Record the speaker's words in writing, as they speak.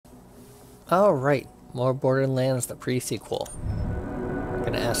Oh, right. More Borderlands, the pre-sequel.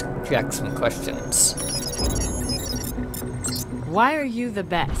 Gonna ask Jack some questions. Why are you the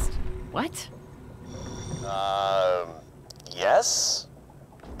best? What? Yes?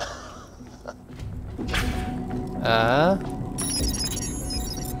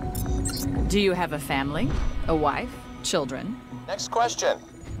 Do you have a family? A wife? Children? Next question.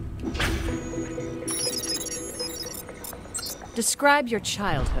 Describe your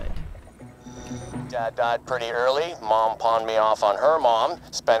childhood. Dad died pretty early. Mom pawned me off on her mom.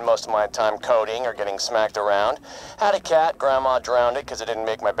 Spent most of my time coding or getting smacked around. Had a cat. Grandma drowned it because it didn't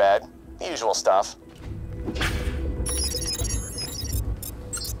make my bed. The usual stuff.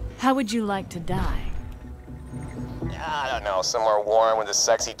 How would you like to die? I don't know. Somewhere warm with a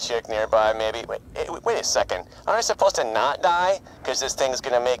sexy chick nearby, maybe. Wait a second. Aren't I supposed to not die? Because this thing's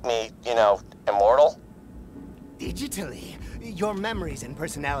gonna make me, you know, immortal? Digitally, your memories and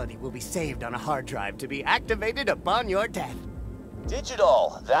personality will be saved on a hard drive to be activated upon your death.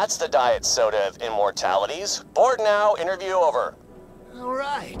 Digital. That's the diet soda of immortalities. Bored now. Interview over. All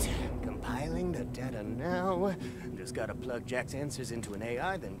right. Compiling the data now. Just gotta plug Jack's answers into an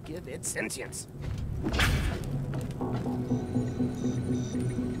AI, then give it sentience.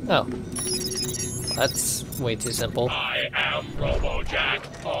 Oh. That's way too simple. I am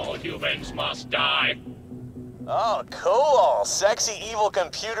RoboJack. All humans must die. Oh, cool. Sexy evil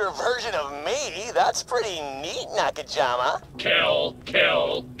computer version of me. That's pretty neat, Nakajama. Kill,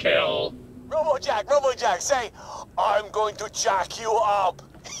 kill, kill. RoboJack, say, I'm going to jack you up.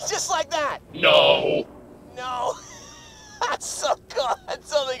 Just like that. No. No. That's so cool. That's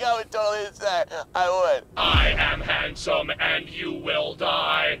something I would totally say. I would. I am handsome and you will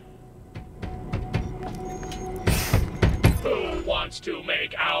die. Who wants to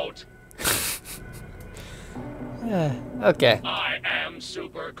make out? Okay. I am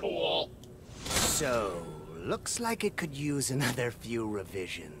super cool. So, looks like it could use another few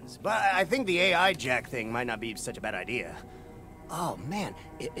revisions. But I think the AI Jack thing might not be such a bad idea. Oh man,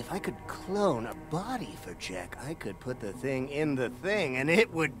 if I could clone a body for Jack, I could put the thing in the thing and it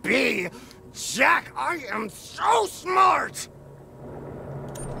would be... Jack, I am so smart!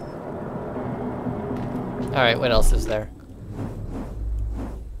 Alright, what else is there?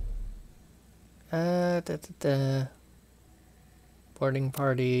 Boarding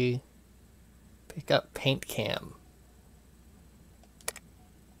party. Pick up paint cam.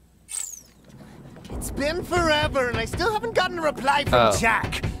 It's been forever and I still haven't gotten a reply from Oh.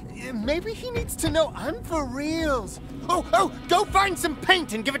 Jack. Maybe he needs to know I'm for reals. Oh, go find some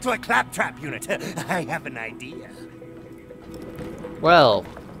paint and give it to a claptrap unit. I have an idea. Well,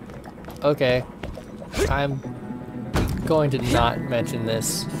 okay. I'm going to not mention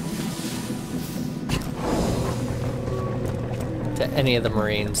this to any of the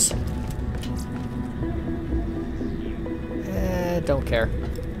Marines. Don't care.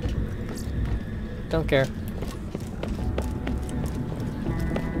 Don't care.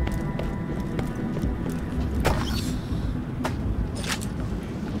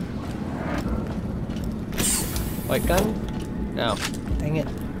 White gun? No. Dang it.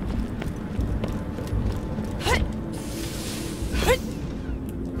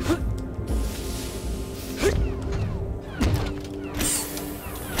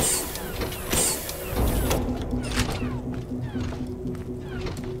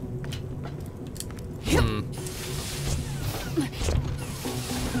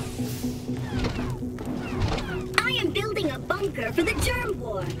 I am building a bunker for the germ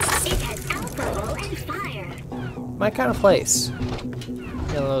war. It has alcohol and fire. My kind of place.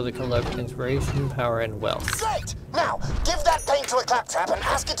 Yellow, the color of inspiration, power, and wealth. Great! Now, give that paint to a claptrap and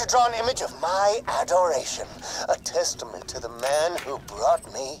ask it to draw an image of my adoration. A testament to the man who brought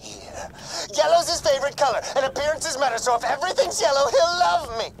me here. Yellow's his favorite color, and appearances matter, so if everything's yellow, he'll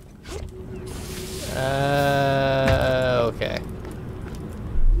love me. Okay.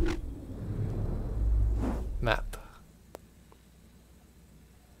 Map.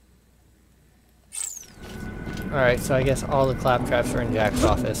 Alright, so I guess all the claptraps are in Jack's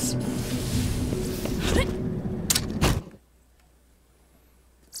office.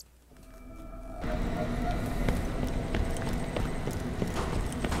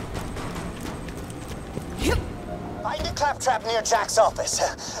 Find a claptrap near Jack's office.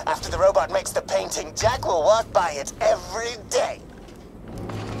 After the robot makes the painting, Jack will walk by it every day.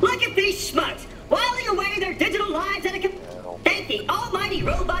 Look at these schmucks, whiling away their digital lives at a Thank the almighty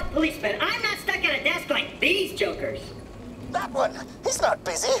robot policeman, I'm not stuck at a desk like these jokers. That one, he's not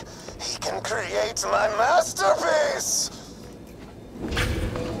busy. He can create my masterpiece.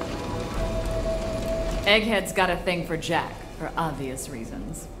 Egghead's got a thing for Jack, for obvious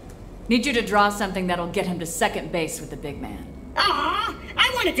reasons. Need you to draw something that'll get him to second base with the big man. Aw,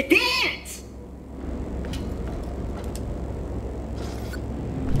 I wanted to dance!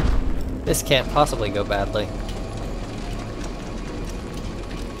 This can't possibly go badly.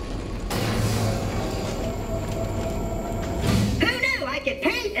 Who knew I could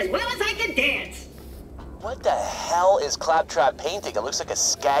paint as well as I could dance? What the hell is Claptrap painting? It looks like a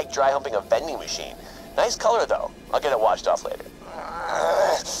skag dry humping a vending machine. Nice color, though. I'll get it washed off later.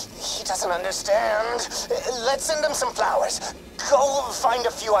 He doesn't understand. Let's send him some flowers. Go find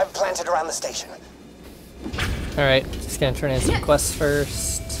a few I've planted around the station. Alright, just gonna turn in some quests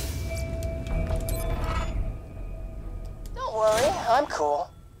first. Don't worry, I'm cool.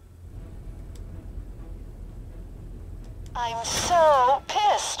 I'm so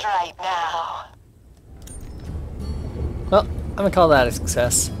pissed right now. Well, I'm gonna call that a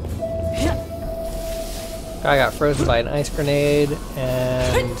success. I got frozen by an ice grenade,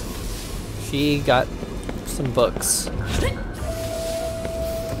 and she got some books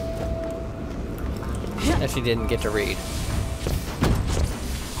that she didn't get to read.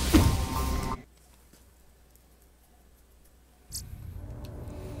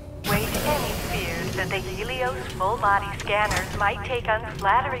 Wait any fears that the Helios full-body scanners might take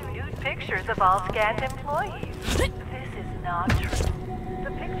unflattering nude pictures of all scanned employees. This is not true.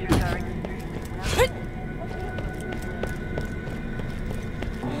 The pictures are extremely relevant.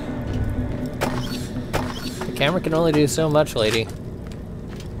 The camera can only do so much, lady.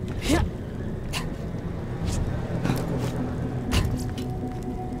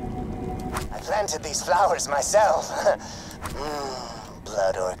 I planted these flowers myself.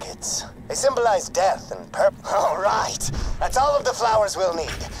 Blood orchids. They symbolize death and purpose. All right. That's all of the flowers we'll need.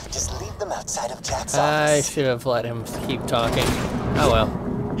 Just leave them outside of Jack's I office. should have let him keep talking. Oh well.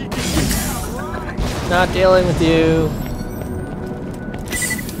 Not dealing with you.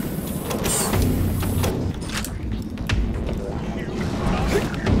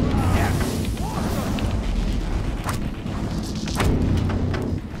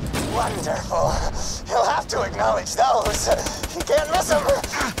 Wonderful. He'll have to acknowledge those. He can't miss them.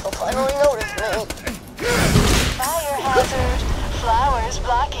 He'll finally notice me. Fire hazard. Flowers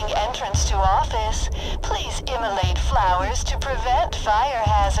blocking entrance to office. Please immolate flowers to prevent fire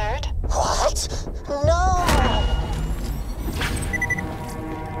hazard. What? No!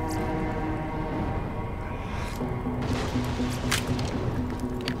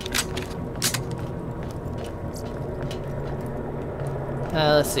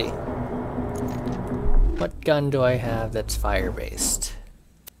 Let's see. What gun do I have that's fire-based?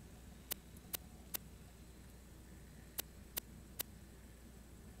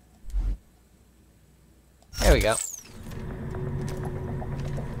 There we go.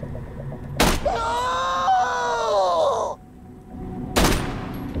 No!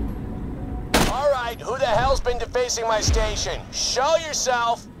 Alright, who the hell's been defacing my station? Show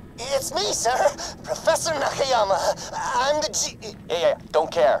yourself! It's me, sir. Professor Nakayama. I'm the G... Yeah, don't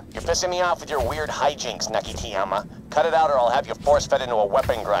care. You're pissing me off with your weird hijinks, Nakitiyama. Cut it out or I'll have you force-fed into a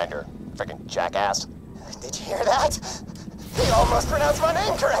weapon grinder. Frickin' jackass. Did you hear that? He almost pronounced my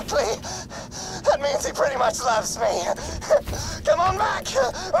name correctly. That means he pretty much loves me. Come on back.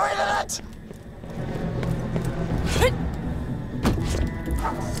 Wait a minute.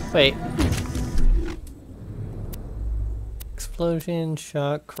 Wait. Explosion,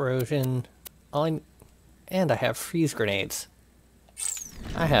 shock, corrosion, and I have freeze grenades.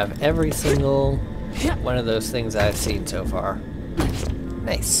 I have every single one of those things I've seen so far.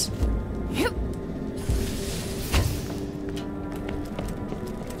 Nice.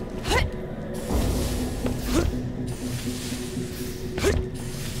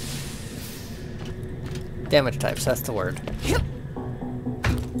 Damage types, that's the word.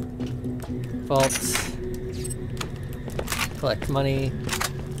 Vaults. Collect money.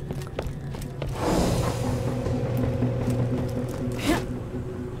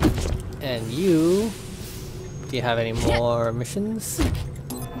 And you... Do you have any more missions?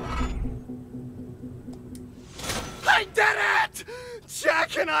 I did it!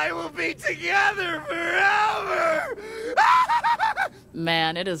 Jack and I will be together forever!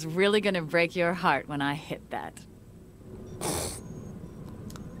 Man, it is really gonna break your heart when I hit that.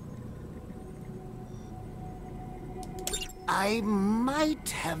 I might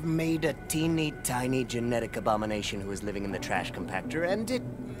have made a teeny tiny genetic abomination who is living in the trash compactor, and it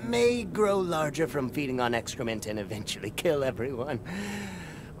may grow larger from feeding on excrement and eventually kill everyone.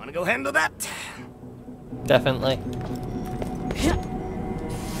 Wanna go handle that? Definitely.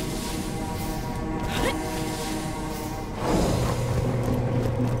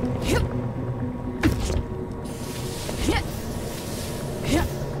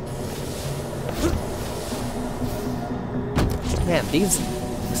 Man, these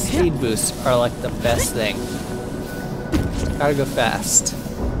speed boosts are like the best thing. Gotta go fast.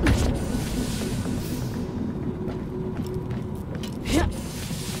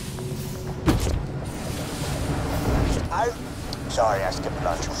 Sorry, I skipped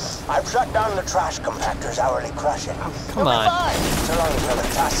lunch. I've shut down the trash compactor's hourly crushing. Come on. Fine, so long as you're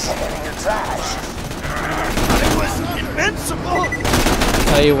not tossing it in your trash. I was invincible!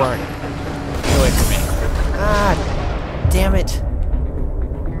 No, you weren't. Get away from me. Ah, damn it.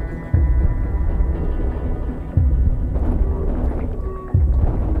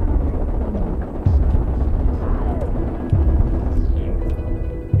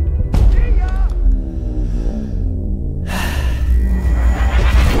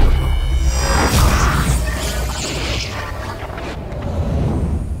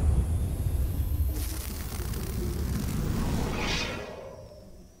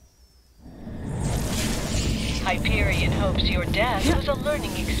 Hyperion hopes your death was a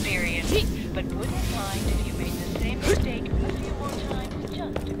learning experience, but wouldn't mind if you made the same mistake a few more times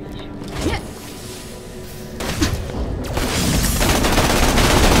just to be sure.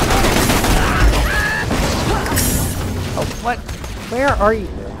 Oh, what? Where are you?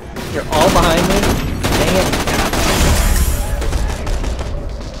 You're all behind me? Dang it.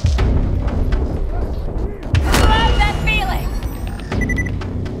 How's that feeling?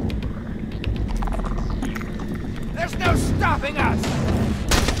 There's no stopping us!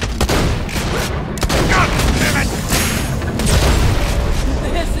 God damn it!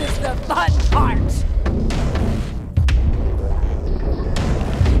 This is the fun part.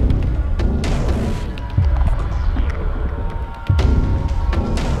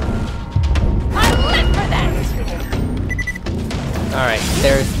 I live for that. Alright,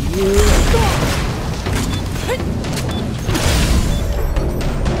 there's you.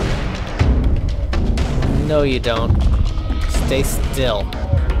 No, you don't. Stay still.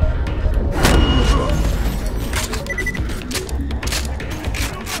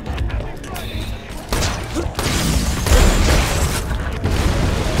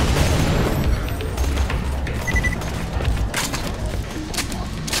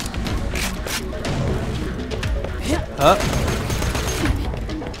 Up.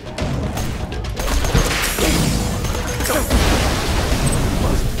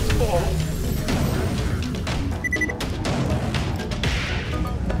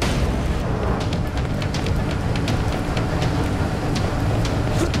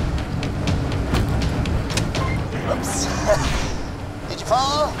 Oops. Did you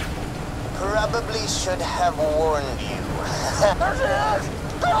fall? Probably should have warned you. There she is!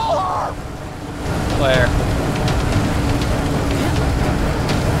 Kill her! Where?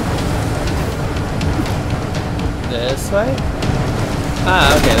 This way?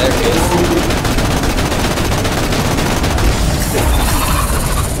 Ah, okay, there she is.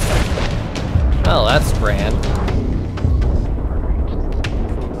 Oh, that's grand.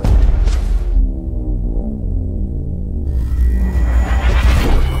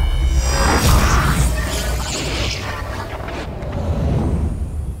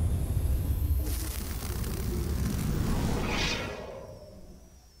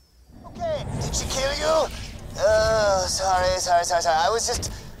 Okay, did she kill you? Sorry. I was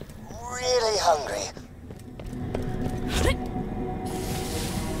just really hungry.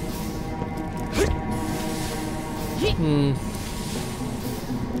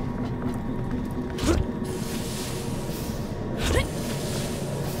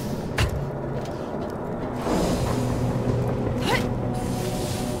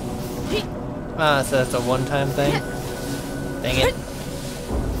 Ah, so that's a one-time thing? Dang it.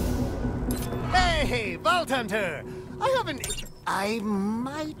 Hey, Vault Hunter! I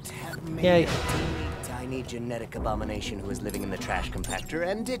might have made Yeah. a tiny genetic abomination who is living in the trash compactor,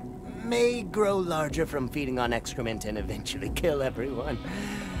 and it may grow larger from feeding on excrement and eventually kill everyone.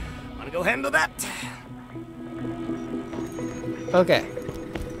 Wanna go handle that? Okay.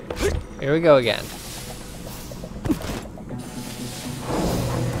 Here we go again.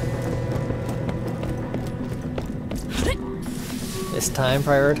 This time,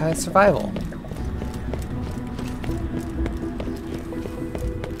 prioritize survival.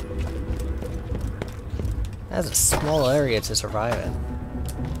 That's a small area to survive in.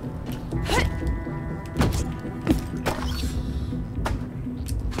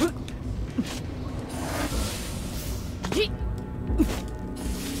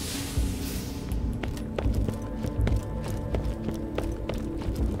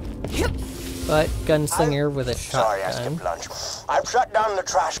 But gunslinger with a Sorry, I shotgun. skipped lunch. I've shut down the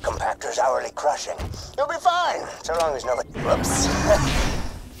trash compactor's hourly crushing. You'll be fine, so long as nobody... Whoops.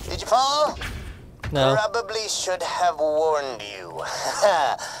 Did you fall? No. Probably should have warned you.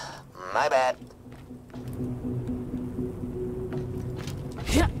 My bad.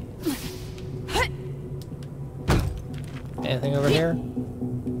 Anything over here?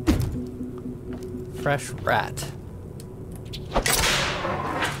 Fresh rat.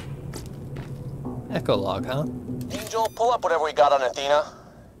 Echolog, huh? Angel, pull up whatever we got on Athena.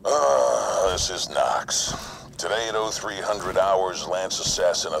 This is Knox. Today at 0300 hours, Lance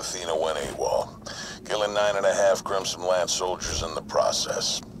assassin Athena went AWOL, killing 9.5 Crimson Lance soldiers in the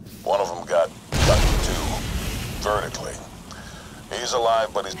process. One of them got cut in two, vertically. He's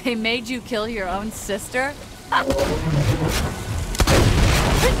alive, but he's... They made you kill your own sister?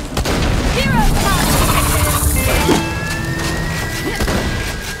 Hero time!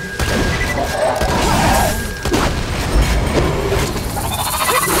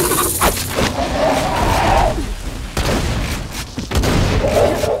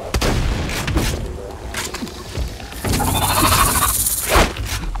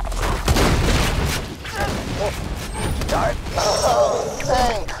 Dark. Oh,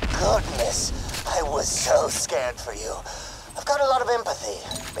 thank goodness. I was so scared for you. I've got a lot of empathy.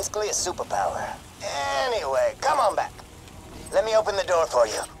 Basically a superpower. Anyway, come on back. Let me open the door for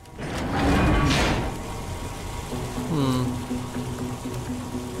you.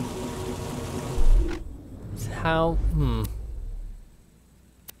 How?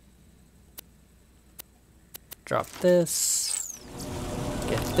 Drop this.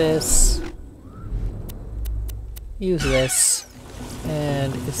 Get this. Use this.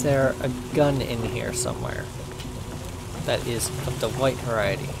 And is there a gun in here somewhere? That is of the white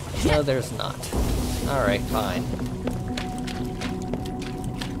variety. No, there's not. Alright, fine.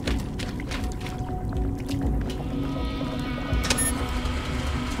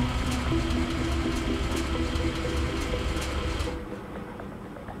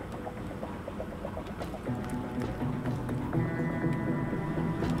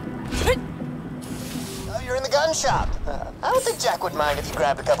 You're in the gun shop. I don't think Jack would mind if you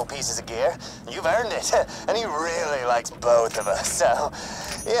grabbed a couple pieces of gear. You've earned it. And he really likes both of us, so,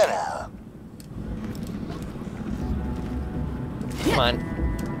 you know. Come on.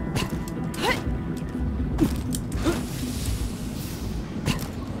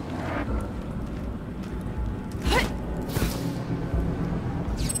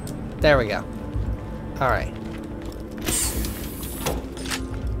 There we go. Alright.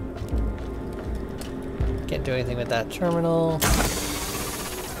 Can't do anything with that terminal.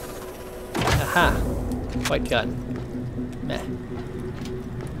 Aha! White gun. Meh.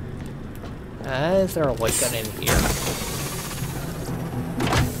 Is there a white gun in here?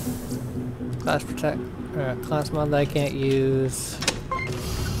 Class mod that I can't use.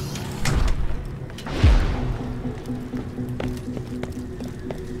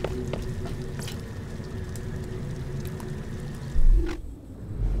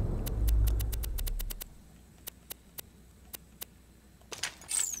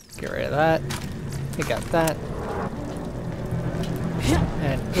 Get rid of that. Pick up that.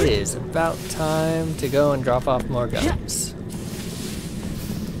 And it is about time to go and drop off more guns.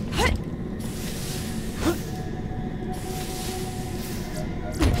 Hey!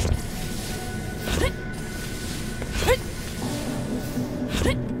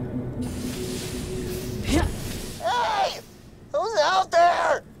 Who's out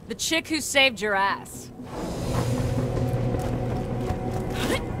there? The chick who saved your ass.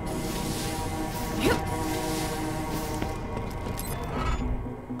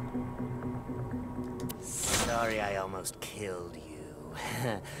 Sorry I almost killed you.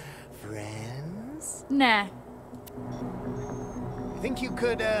 Friends? Nah. Think you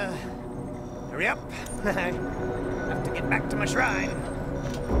could, hurry up? I have to get back to my shrine.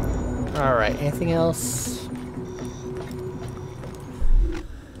 Alright, anything else?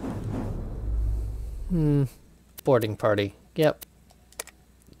 Boarding party. Yep.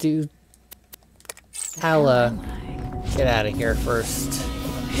 Dude. I'll, get out of here first.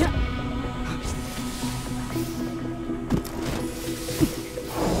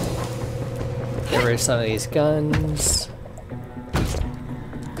 Get rid of some of these guns.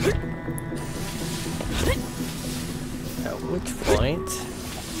 At which point,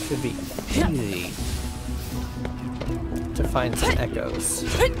 should be easy to find some echoes.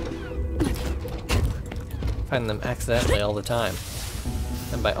 Find them accidentally all the time.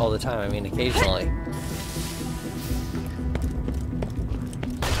 And by all the time, I mean occasionally.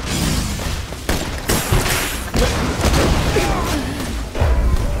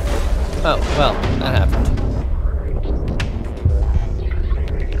 Oh, well, that happened.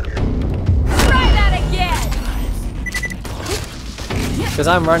 Try that again!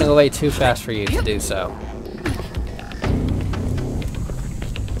 Because I'm running away too fast for you to do so.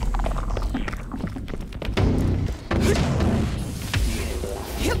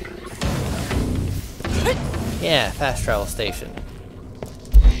 Yeah, fast travel station.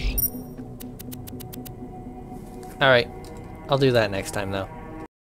 Alright, I'll do that next time though.